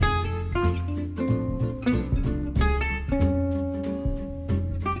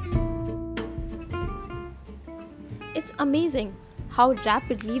amazing how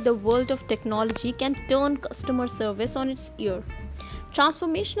rapidly the world of technology can turn customer service on its ear.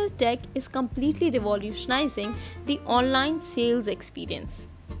 Transformational tech is completely revolutionizing the online sales experience.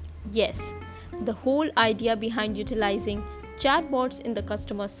 Yes, the whole idea behind utilizing chatbots in the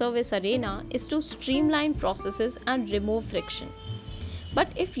customer service arena is to streamline processes and remove friction. But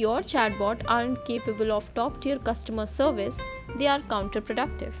if your chatbot aren't capable of top-tier customer service, they are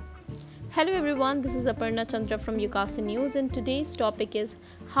counterproductive. Hello everyone, this is Aparna Chandra from Ukasa News, and today's topic is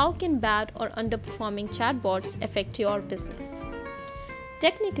how can bad or underperforming chatbots affect your business?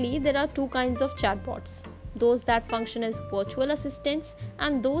 Technically, there are two kinds of chatbots, those that function as virtual assistants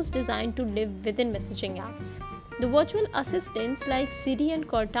and those designed to live within messaging apps. The virtual assistants like Siri and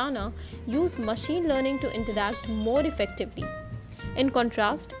Cortana use machine learning to interact more effectively. In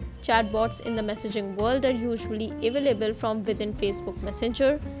contrast, chatbots in the messaging world are usually available from within Facebook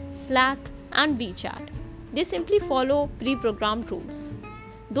Messenger, Slack, and WeChat. They simply follow pre-programmed rules.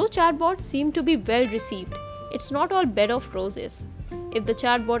 Though chatbots seem to be well received, it's not all bed of roses. If the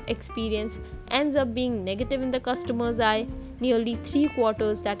chatbot experience ends up being negative in the customer's eye, nearly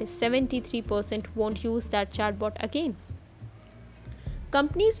 3/4, that is 73%, won't use that chatbot again.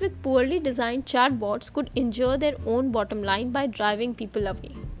 Companies with poorly designed chatbots could injure their own bottom line by driving people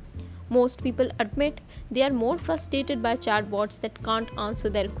away. Most people admit they are more frustrated by chatbots that can't answer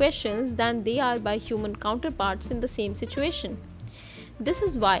their questions than they are by human counterparts in the same situation. This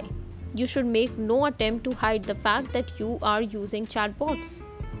is why you should make no attempt to hide the fact that you are using chatbots.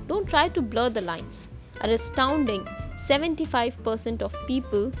 Don't try to blur the lines. An astounding 75% of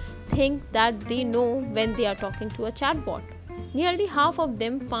people think that they know when they are talking to a chatbot. Nearly half of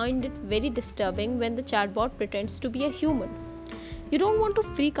them find it very disturbing when the chatbot pretends to be a human. You don't want to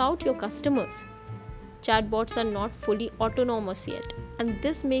freak out your customers. Chatbots are not fully autonomous yet, and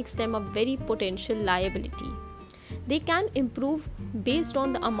this makes them a very potential liability. They can improve based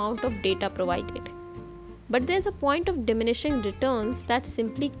on the amount of data provided. But there's a point of diminishing returns that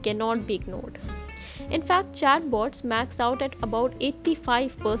simply cannot be ignored. In fact, chatbots max out at about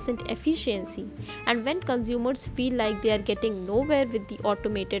 85% efficiency, and when consumers feel like they are getting nowhere with the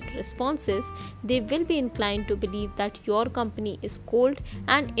automated responses, they will be inclined to believe that your company is cold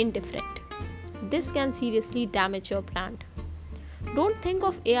and indifferent. This can seriously damage your brand. Don't think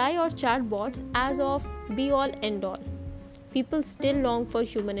of AI or chatbots as of be-all end-all. People still long for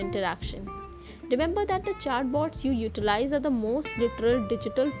human interaction. Remember that the chatbots you utilize are the most literal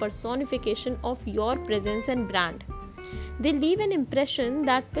digital personification of your presence and brand. They leave an impression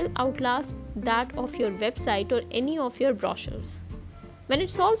that will outlast that of your website or any of your brochures. When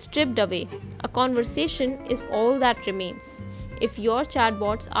it's all stripped away, a conversation is all that remains. If your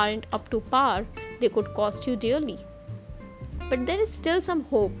chatbots aren't up to par, they could cost you dearly. But there is still some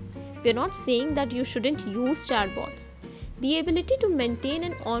hope. We are not saying that you shouldn't use chatbots. The ability to maintain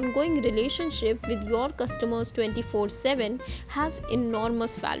an ongoing relationship with your customers 24/7 has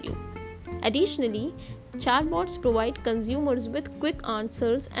enormous value. Additionally, chatbots provide consumers with quick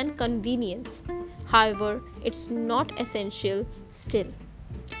answers and convenience. However, it's not essential still.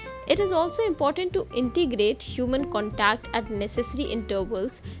 It is also important to integrate human contact at necessary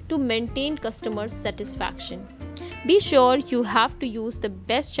intervals to maintain customer satisfaction. Be sure you have to use the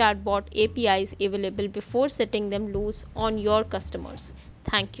best chatbot APIs available before setting them loose on your customers.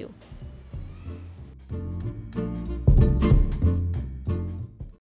 Thank you.